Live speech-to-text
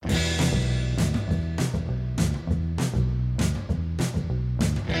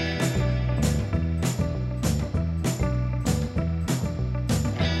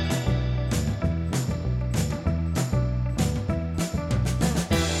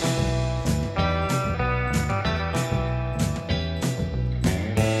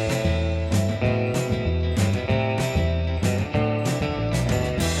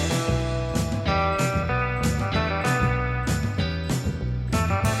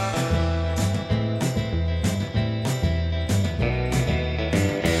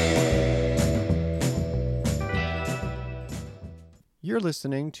You're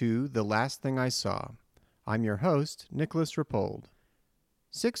listening to The Last Thing I Saw. I'm your host, Nicholas Rapold.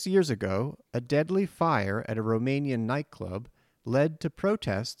 6 years ago, a deadly fire at a Romanian nightclub led to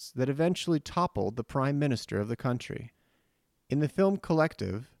protests that eventually toppled the prime minister of the country. In the film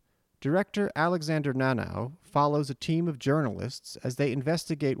Collective, director Alexander Nanau follows a team of journalists as they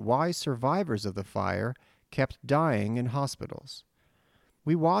investigate why survivors of the fire kept dying in hospitals.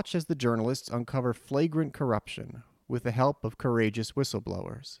 We watch as the journalists uncover flagrant corruption with the help of courageous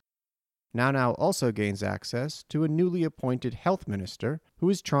whistleblowers. Nanau also gains access to a newly appointed health minister who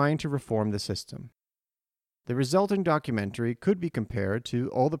is trying to reform the system. The resulting documentary could be compared to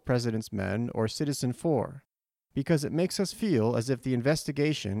All the President's Men or Citizen4, because it makes us feel as if the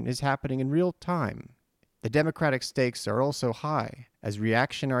investigation is happening in real time. The democratic stakes are also high, as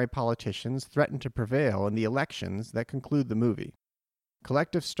reactionary politicians threaten to prevail in the elections that conclude the movie.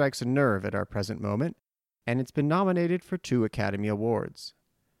 Collective strikes a nerve at our present moment, and it's been nominated for 2 Academy Awards.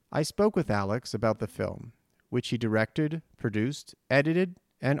 I spoke with Alex about the film, which he directed, produced, edited,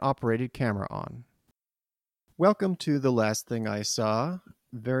 and operated camera on. Welcome to The Last Thing I Saw.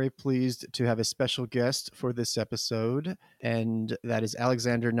 Very pleased to have a special guest for this episode, and that is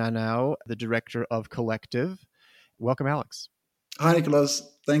Alexander Nanau, the director of Collective. Welcome, Alex. Hi,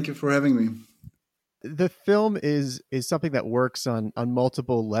 Nicholas. Thank you for having me. The film is something that works on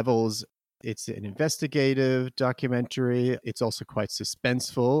multiple levels. It's an investigative documentary. It's also quite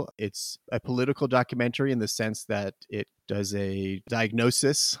suspenseful. It's a political documentary in the sense that it does a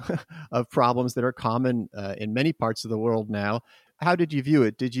diagnosis of problems that are common in many parts of the world now. How did you view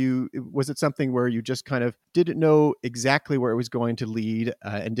it? Was it something where you just kind of didn't know exactly where it was going to lead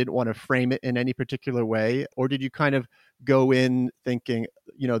and didn't want to frame it in any particular way? Or did you kind of go in thinking,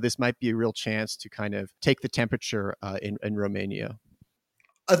 this might be a real chance to kind of take the temperature in Romania?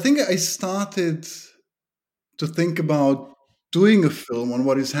 I think I started to think about doing a film on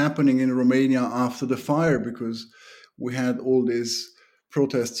what is happening in Romania after the fire because we had all these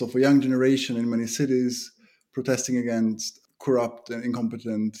protests of a young generation in many cities protesting against corrupt and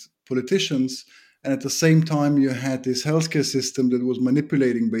incompetent politicians. And at the same time, you had this healthcare system that was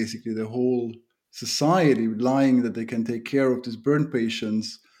manipulating basically the whole society, lying that they can take care of these burn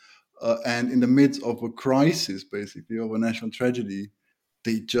patients. And in the midst of a crisis, basically, of a national tragedy,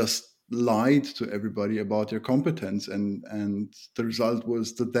 they just lied to everybody about their competence. And the result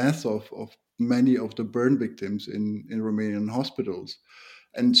was the death of many of the burn victims in Romanian hospitals.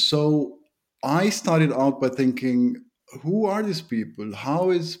 And so I started out by thinking, who are these people?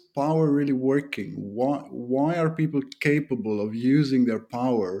 How is power really working? Why are people capable of using their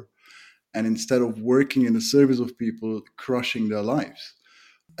power and instead of working in the service of people, crushing their lives?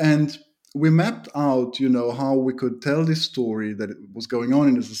 And we mapped out, how we could tell this story that it was going on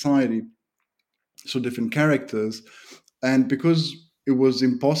in the society, so different characters. And because it was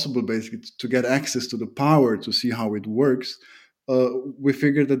impossible basically to get access to the power to see how it works, we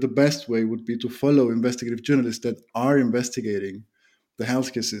figured that the best way would be to follow investigative journalists that are investigating the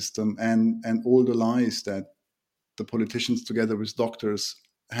healthcare system and all the lies that the politicians together with doctors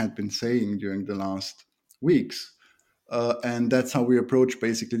had been saying during the last weeks. And that's how we approach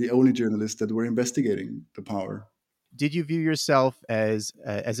basically the only journalists that were investigating the power. Did you view yourself as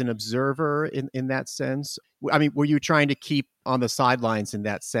an observer in that sense? I mean, were you trying to keep on the sidelines in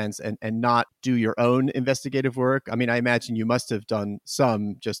that sense and not do your own investigative work? I mean, I imagine you must have done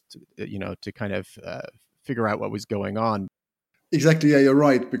some just, to kind of figure out what was going on. Exactly. Yeah, you're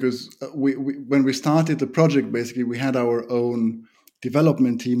right. Because when we started the project, basically, we had our own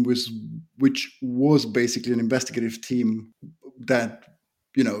development team, which was basically an investigative team that,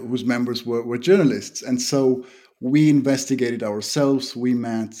 whose members were journalists. And so we investigated ourselves. We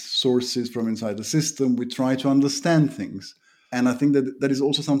met sources from inside the system. We tried to understand things. And I think that is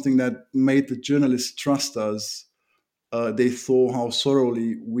also something that made the journalists trust us. They saw how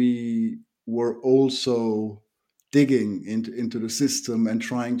thoroughly we were also digging into the system and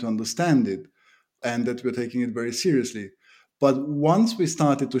trying to understand it, and that we're taking it very seriously. But once we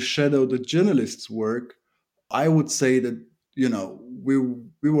started to shadow the journalists' work, I would say that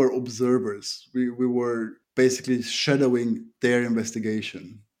we were observers. We were basically shadowing their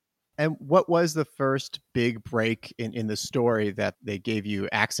investigation. And what was the first big break in the story that they gave you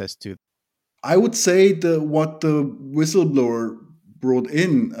access to? I would say what the whistleblower brought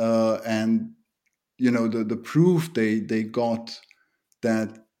in, and the proof they got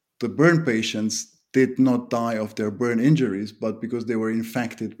that the burn patients did not die of their burn injuries, but because they were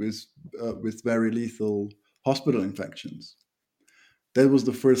infected with very lethal hospital infections. That was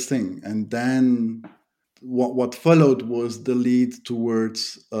the first thing, and then what followed was the lead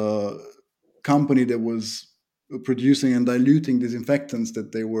towards a company that was producing and diluting disinfectants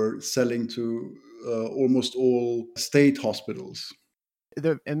that they were selling to almost all state hospitals.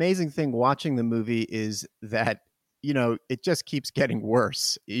 The amazing thing watching the movie is that it just keeps getting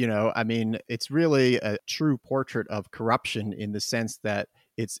worse. I mean, it's really a true portrait of corruption in the sense that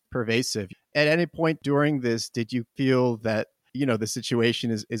it's pervasive. At any point during this, did you feel that the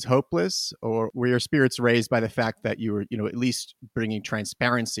situation is hopeless, or were your spirits raised by the fact that you were at least bringing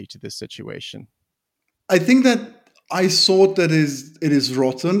transparency to this situation? I think that I thought that it is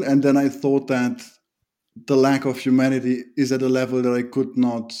rotten, and then I thought that the lack of humanity is at a level that I could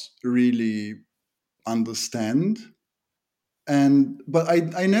not really understand. And but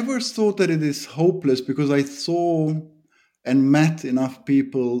I never thought that it is hopeless, because I saw and met enough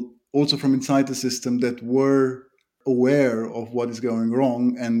people also from inside the system that were aware of what is going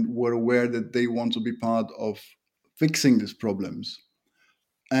wrong and were aware that they want to be part of fixing these problems.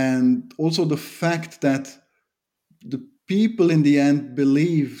 And also the fact that the people in the end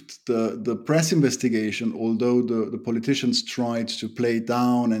believed the press investigation, although the politicians tried to play it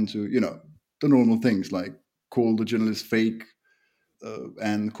down and to, the normal things like call the journalists fake,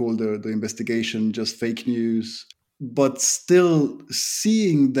 and call the investigation just fake news. But still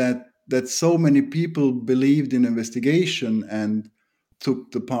seeing that so many people believed in investigation and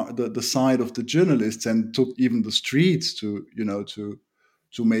took the side of the journalists and took even the streets to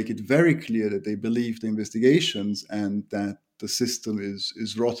to make it very clear that they believe the investigations and that the system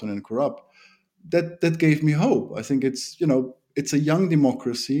is rotten and corrupt. That gave me hope. I think it's it's a young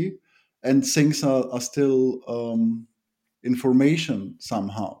democracy, and things are still information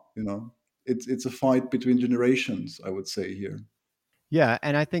somehow. It's a fight between generations, I would say here. Yeah,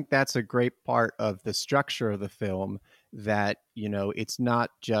 and I think that's a great part of the structure of the film, that, it's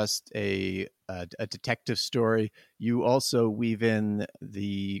not just a detective story. You also weave in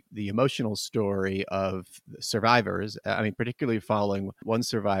the emotional story of the survivors. I mean, particularly following one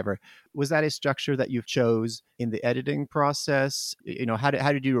survivor. Was that a structure that you chose in the editing process? How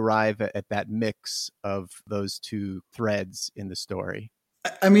did you arrive at that mix of those two threads in the story?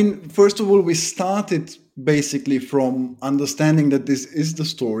 I mean, first of all, we started basically from understanding that this is the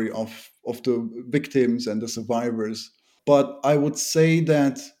story of the victims and the survivors. But I would say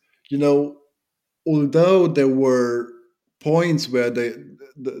that, you know, although there were points where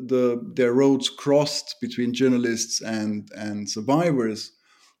their roads crossed between journalists and survivors,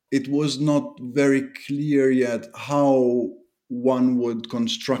 it was not very clear yet how one would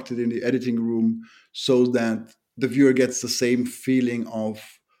construct it in the editing room so that the viewer gets the same feeling of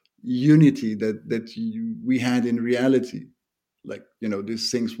unity that we had in reality. Like,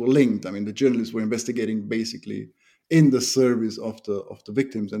 these things were linked. I mean, the journalists were investigating basically in the service of the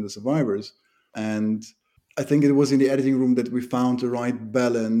victims and the survivors. And I think it was in the editing room that we found the right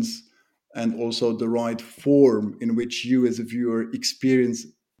balance and also the right form in which you as a viewer experience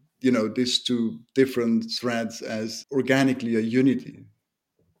these two different threads as organically a unity.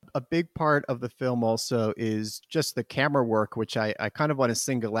 A big part of the film also is just the camera work, which I kind of want to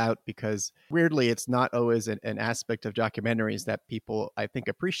single out because weirdly, it's not always an aspect of documentaries that people, I think,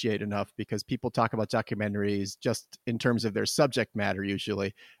 appreciate enough, because people talk about documentaries just in terms of their subject matter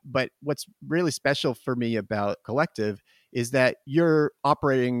usually. But what's really special for me about Collective is that you're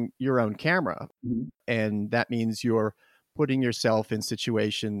operating your own camera, Mhm. and that means you're putting yourself in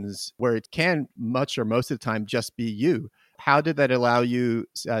situations where it can much or most of the time just be you. How did that allow you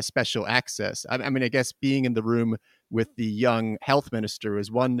special access? I mean, I guess being in the room with the young health minister is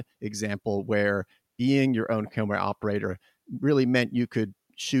one example where being your own camera operator really meant you could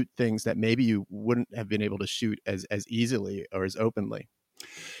shoot things that maybe you wouldn't have been able to shoot as easily or as openly.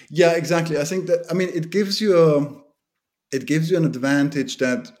 Yeah, exactly. I think that, I mean, it gives you an advantage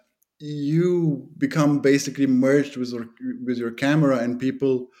that you become basically merged with your camera, and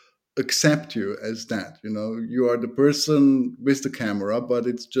people accept you as that. You are the person with the camera, but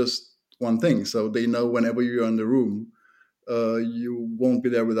it's just one thing. So they know whenever you're in the room, you won't be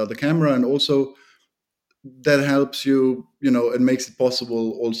there without the camera. And also that helps you, and makes it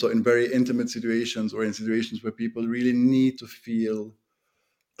possible also in very intimate situations or in situations where people really need to feel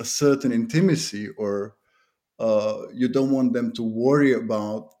a certain intimacy, or you don't want them to worry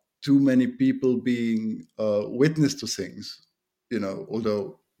about too many people being witness to things,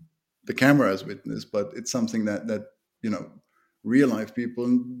 although the camera is witness, but it's something that you know real life people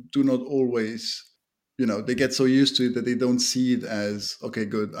do not always, they get so used to it that they don't see it as, okay,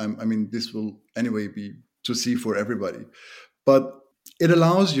 good, I mean, this will anyway be to see for everybody. But it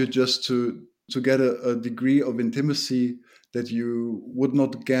allows you just to get a degree of intimacy that you would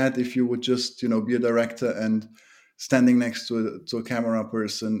not get if you would just be a director and standing next to a camera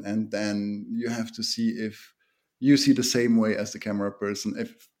person, and then you have to see if you see the same way as the camera person.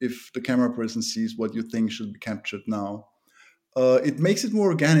 If the camera person sees what you think should be captured now, it makes it more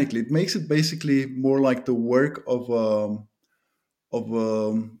organically. It makes it basically more like the work of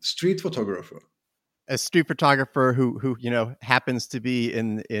a street photographer. A street photographer who happens to be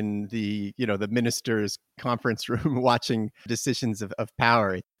in the the minister's conference room watching decisions of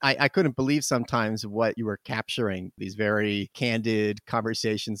power. I couldn't believe sometimes what you were capturing, these very candid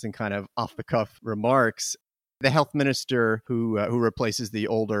conversations and kind of off the cuff remarks. The health minister who replaces the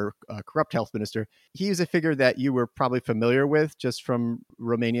older corrupt health minister, he is a figure that you were probably familiar with just from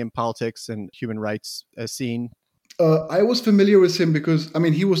Romanian politics and human rights scene. I was familiar with him because, I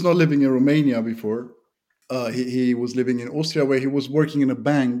mean, he was not living in Romania before. He was living in Austria, where he was working in a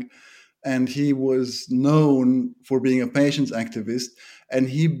bank, and he was known for being a patients activist. And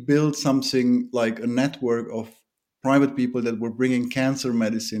he built something like a network of private people that were bringing cancer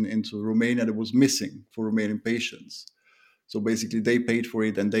medicine into Romania that was missing for Romanian patients. So basically, they paid for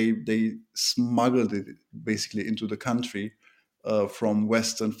it, and they smuggled it basically into the country from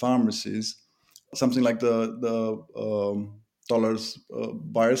Western pharmacies. Something like the dollars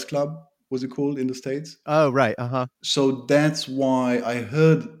buyers club, was it called in the States? Oh, right. Uh-huh. So that's why I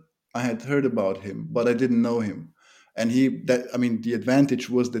had heard about him, but I didn't know him. And I mean, the advantage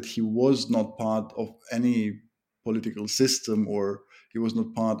was that he was not part of any political system, or he was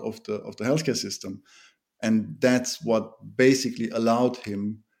not part of the healthcare system. And that's what basically allowed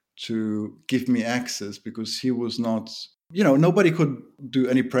him to give me access, because he was not, nobody could do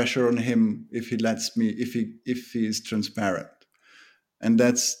any pressure on him if he lets me, if he is transparent. And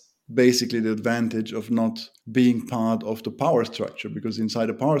that's basically the advantage of not being part of the power structure, because inside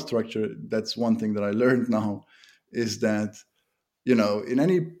a power structure, that's one thing that I learned now, is that in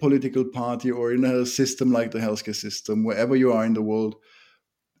any political party or in a system like the healthcare system, wherever you are in the world,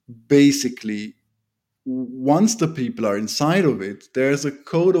 basically, once the people are inside of it, there's a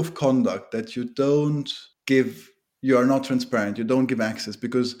code of conduct that give you are not transparent, you don't give access,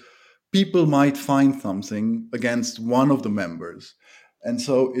 because people might find something against one of the members. And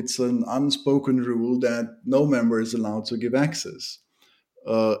so it's an unspoken rule that no member is allowed to give access.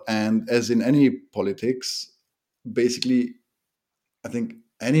 And as in any politics, basically, I think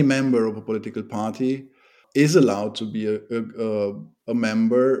any member of a political party is allowed to be a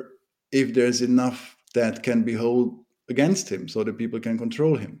member if there's enough that can be held against him so that people can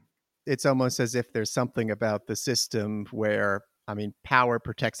control him. It's almost as if there's something about the system where, I mean, power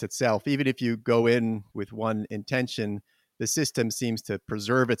protects itself. Even if you go in with one intention, the system seems to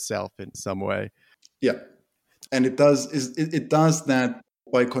preserve itself in some way. Yeah. And it does that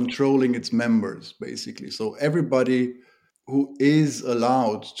by controlling its members, basically. So everybody who is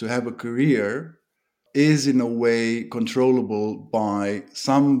allowed to have a career is in a way controllable by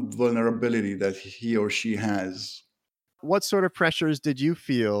some vulnerability that he or she has. What sort of pressures did you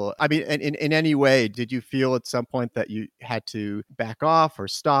feel? I mean, in any way, did you feel at some point that you had to back off or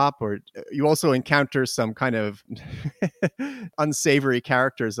stop? Or you also encounter some kind of unsavory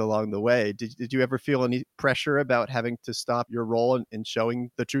characters along the way. Did you ever feel any pressure about having to stop your role in showing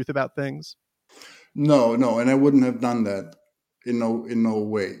the truth about things? No, no, and I wouldn't have done that in no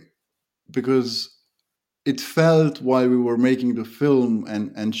way, because it felt, while we were making the film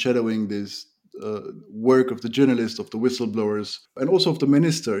and shadowing this work of the journalist, of the whistleblowers, and also of the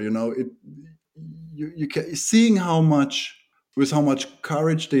minister, seeing how much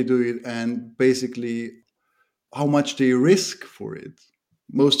courage they do it, and basically how much they risk for it.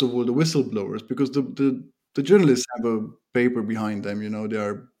 Most of all, the whistleblowers, because the journalists have a paper behind them. They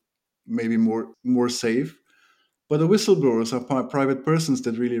are maybe more safe. But the whistleblowers are private persons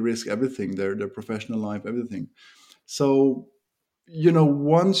that really risk everything, their professional life, everything. So,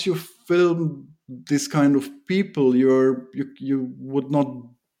 once you film this kind of people, you would not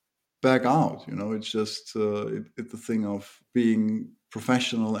back out. It's just it's a thing of being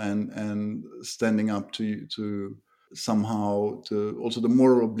professional and standing up to somehow, to also the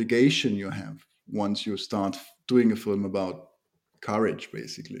moral obligation you have once you start doing a film about courage,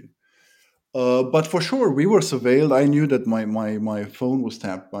 basically. But for sure, we were surveilled. I knew that my phone was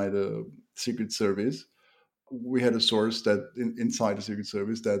tapped by the Secret Service. We had a source inside the Secret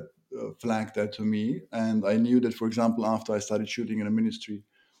Service that flagged that to me, and I knew that, for example, after I started shooting in a ministry,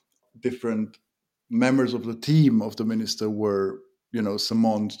 different members of the team of the minister were,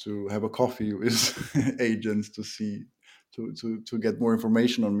 summoned to have a coffee with agents to see to get more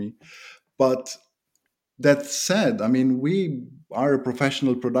information on me. But that said, I mean, we are a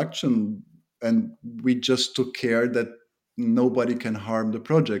professional production, and we just took care that nobody can harm the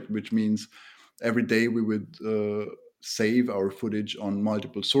project, which means every day we would save our footage on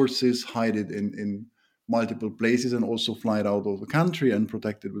multiple sources, hide it in multiple places and also fly it out of the country and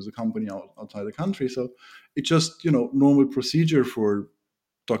protect it with a company outside the country. So it's just, normal procedure for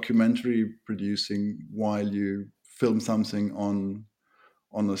documentary producing while you film something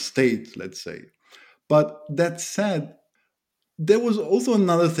on a state, let's say. But that said, there was also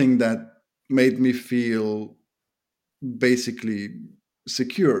another thing that made me feel basically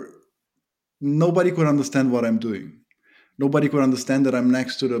secure. Nobody could understand what I'm doing. Nobody could understand that I'm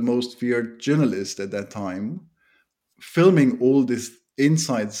next to the most feared journalist at that time, filming all these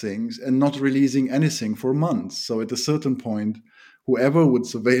inside things and not releasing anything for months. So at a certain point, whoever would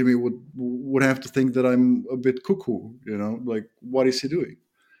survey me would have to think that I'm a bit cuckoo, like what is he doing?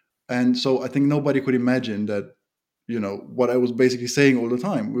 And so I think nobody could imagine that, what I was basically saying all the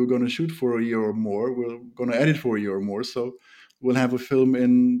time. We're going to shoot for a year or more. We're going to edit for a year or more. So we'll have a film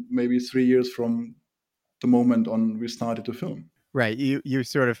in maybe 3 years from the moment on we started to film. Right. You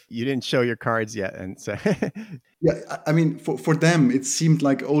sort of you didn't show your cards yet, and so Yeah, I mean, for them, it seemed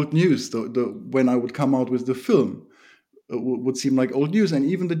like old news. When I would come out with the film, would seem like old news. And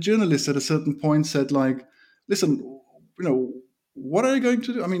even the journalists at a certain point said, like, listen, what are you going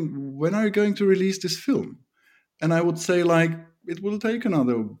to do? I mean, when are you going to release this film? And I would say, like, it will take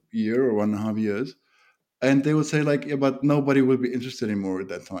another year or 1.5 years. And they would say, like, yeah, but nobody will be interested anymore at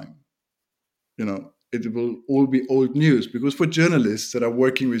that time. It will all be old news, because for journalists that are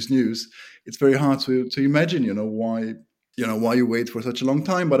working with news, it's very hard to imagine, why you wait for such a long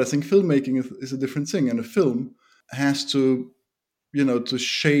time. But I think filmmaking is a different thing, and a film has to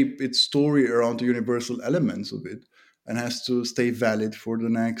shape its story around the universal elements of it, and has to stay valid for the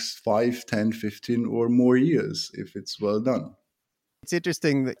next 5, 10, 15, or more years if it's well done. it's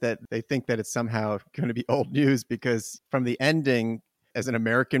interesting that they think that it's somehow going to be old news, because from the ending, as an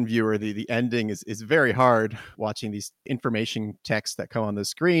American viewer, the ending is very hard, watching these information texts that come on the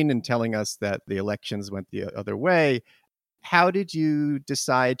screen and telling us that the elections went the other way. How did you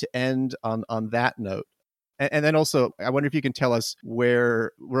decide to end on that note? And then also, I wonder if you can tell us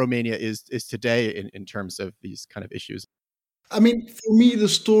where Romania is today in terms of these kind of issues. I mean, for me, the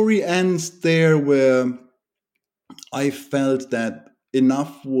story ends there where I felt that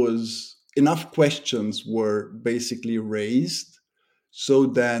enough questions were basically raised, so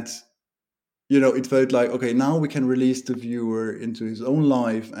that it felt like, okay, now we can release the viewer into his own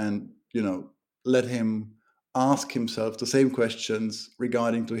life, and let him ask himself the same questions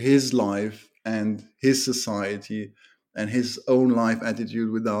regarding to his life and his society and his own life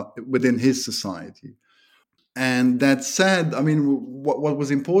attitude within his society. And that said, I mean, what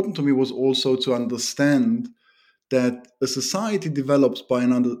was important to me was also to understand that a society develops by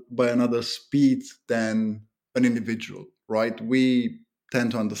another speed than an individual, right? We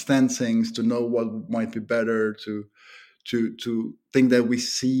tend to understand things, to know what might be better, to think that we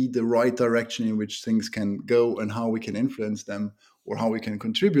see the right direction in which things can go and how we can influence them or how we can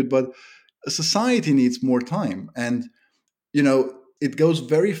contribute. But a society needs more time, and it goes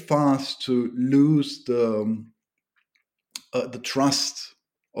very fast to lose the trust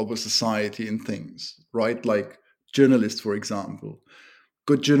of a society in things, right? Like journalists, for example.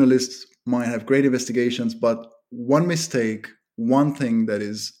 Good journalists might have great investigations, but one mistake, one thing that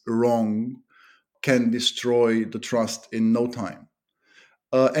is wrong, can destroy the trust in no time.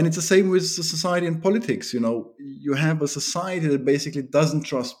 And it's the same with the society and politics. You have a society that basically doesn't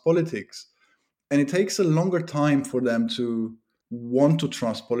trust politics, and it takes a longer time for them to want to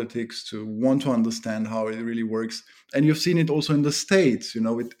trust politics, to want to understand how it really works. And you've seen it also in the States.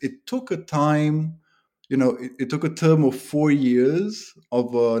 It took a time, it took a term of 4 years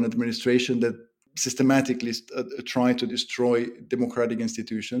of an administration that systematically tried to destroy democratic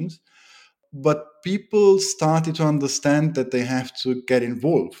institutions. But people started to understand that they have to get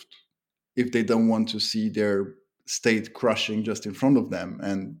involved if they don't want to see their state crushing just in front of them,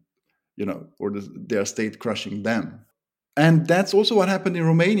 and or their state crushing them. And that's also what happened in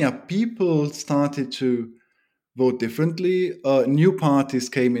Romania. People started to vote differently. New parties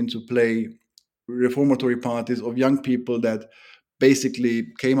came into play, reformatory parties of young people that basically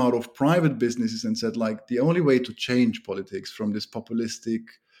came out of private businesses and said, like, the only way to change politics from this populistic,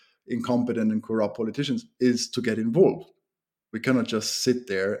 incompetent, and corrupt politicians is to get involved. We cannot just sit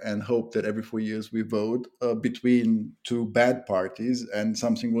there and hope that every 4 years we vote between two bad parties and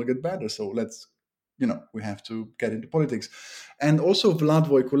something will get better. So we have to get into politics. And also Vlad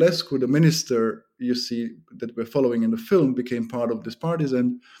Voiculescu, the minister you see that we're following in the film, became part of these parties.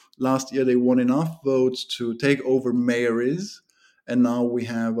 And last year they won enough votes to take over mayories. And now we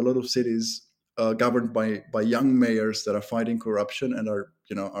have a lot of cities governed by young mayors that are fighting corruption and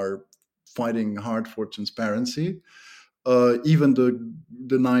are fighting hard for transparency. Even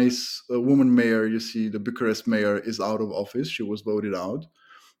the nice woman mayor, you see, the Bucharest mayor is out of office. She was voted out.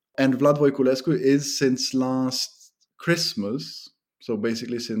 And Vlad Voiculescu is since last Christmas, so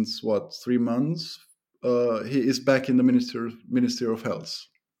basically since what, 3 months, he is back in the Ministry of Health.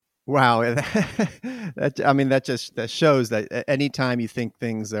 Wow, that I mean that just that shows that anytime you think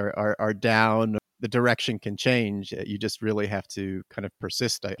things are down, the direction can change. You just really have to kind of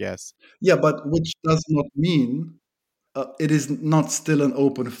persist, I guess. Yeah, but which does not mean it is not still an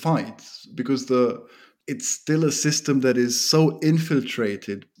open fight, because the it's still a system that is so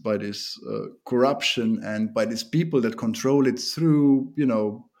infiltrated by this corruption and by these people that control it through,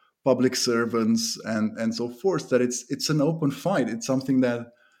 public servants and so forth, that it's an open fight. It's something that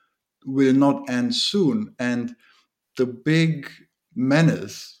will not end soon. And the big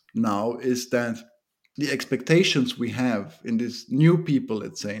menace now is that the expectations we have in these new people,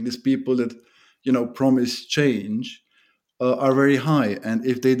 let's say, in these people that promise change, are very high, and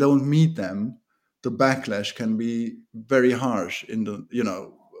if they don't meet them, the backlash can be very harsh in the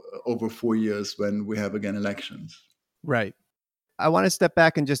over 4 years when we have again elections. Right. I want to step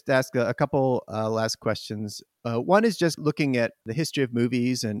back and just ask a couple last questions. One is just looking at the history of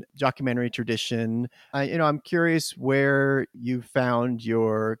movies and documentary tradition. I'm curious where you found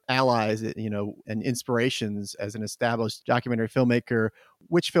your allies, and inspirations as an established documentary filmmaker.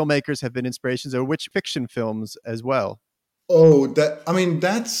 Which filmmakers have been inspirations, or which fiction films as well? Oh, that I mean,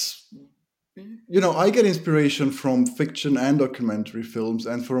 that's I get inspiration from fiction and documentary films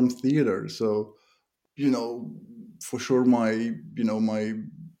and from theater. So you know for sure, my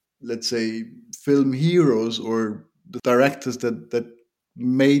let's say film heroes, or the directors that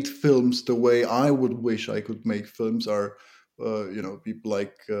made films the way I would wish I could make films, are people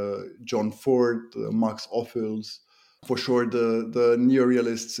like John Ford, Max Ophüls, for sure the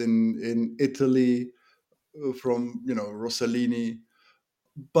neorealists in Italy, from Rossellini.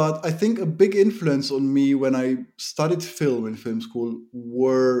 But I think a big influence on me when I studied film in film school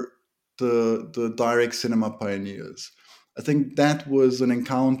were the direct cinema pioneers. I think that was an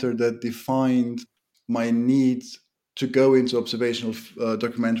encounter that defined my need to go into observational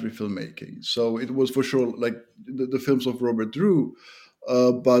documentary filmmaking. So it was for sure like the films of Robert Drew,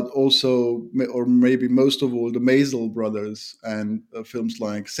 but also, or maybe most of all, the Maisel brothers, and films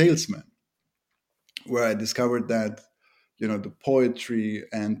like Salesman, where I discovered that the poetry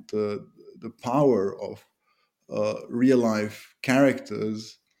and the power of real life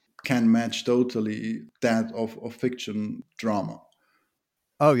characters can match totally that of fiction drama.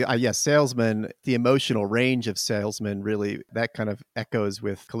 Oh yeah, yes, Salesman. The emotional range of Salesman really that kind of echoes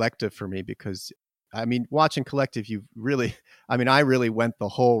with Collective for me because I mean, watching Collective, you really, I mean, I really went the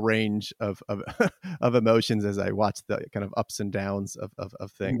whole range of of emotions as I watched the kind of ups and downs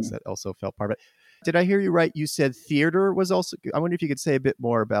of things Mhm. that also felt part of it. Did I hear you right? You said theater was also. I wonder if you could say a bit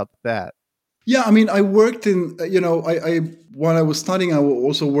more about that. Yeah, I mean, I worked in, I while I was studying, I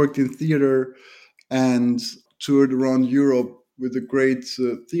also worked in theater and toured around Europe with a great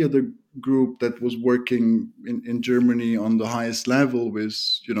theater group that was working in Germany on the highest level with,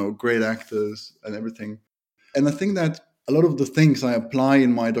 great actors and everything. And I think that a lot of the things I apply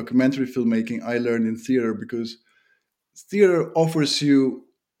in my documentary filmmaking, I learned in theater, because theater offers you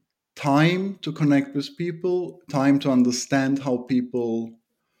time to connect with people, time to understand how people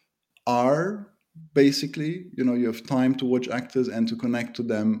are. Basically, you have time to watch actors and to connect to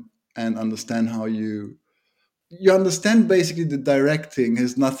them and understand how you understand. Basically, the directing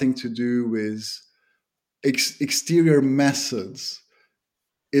has nothing to do with exterior methods.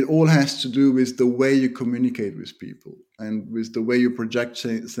 It all has to do with the way you communicate with people and with the way you project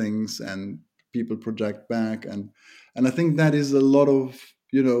things, and people project back. And I think that is a lot of,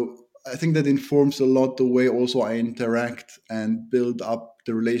 I think that informs a lot the way also I interact and build up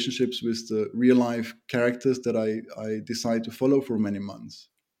the relationships with the real life characters that I decide to follow for many months.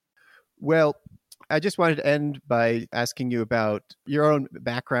 Well, I just wanted to end by asking you about your own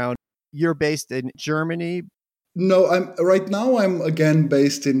background. You're based in Germany. No, I'm again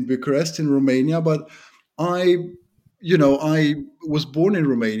based in Bucharest in Romania, but I I was born in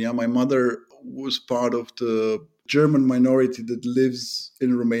Romania. My mother was part of the German minority that lives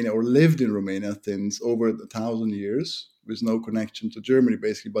in Romania, or lived in Romania since over 1,000 years, with no connection to Germany,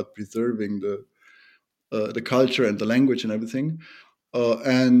 basically, but preserving the culture and the language and everything.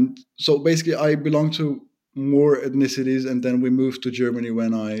 And so basically, I belong to more ethnicities, and then we moved to Germany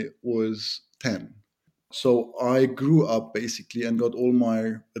when I was 10. So I grew up basically and got all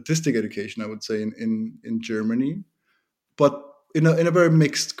my artistic education, I would say, in Germany, but in a very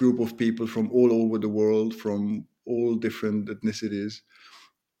mixed group of people from all over the world, from all different ethnicities.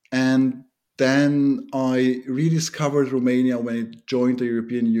 And Then I rediscovered Romania when it joined the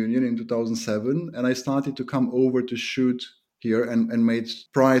European Union in 2007, and I started to come over to shoot here and made,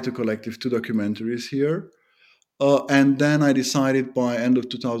 prior to Collective, 2 documentaries here. And then I decided by end of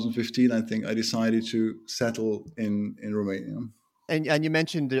 2015, I think I decided to settle in Romania. And you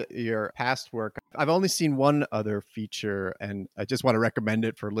mentioned your past work. I've only seen one other feature, and I just want to recommend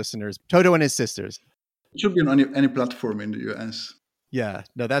it for listeners. Toto and His Sisters. It should be on any platform in the US. Yeah,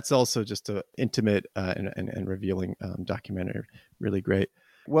 no, that's also just a intimate and revealing documentary. Really great.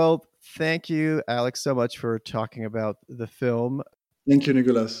 Well, thank you, Alex, so much for talking about the film. Thank you,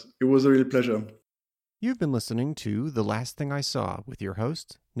 Nicholas. It was a real pleasure. You've been listening to The Last Thing I Saw with your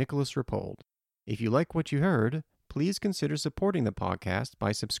host, Nicholas Rapold. If you like what you heard, please consider supporting the podcast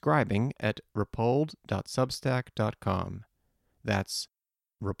by subscribing at rapold.substack.com. That's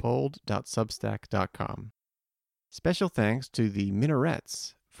rapold.substack.com. Special thanks to the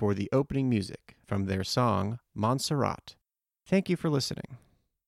Minarets for the opening music from their song Montserrat. Thank you for listening.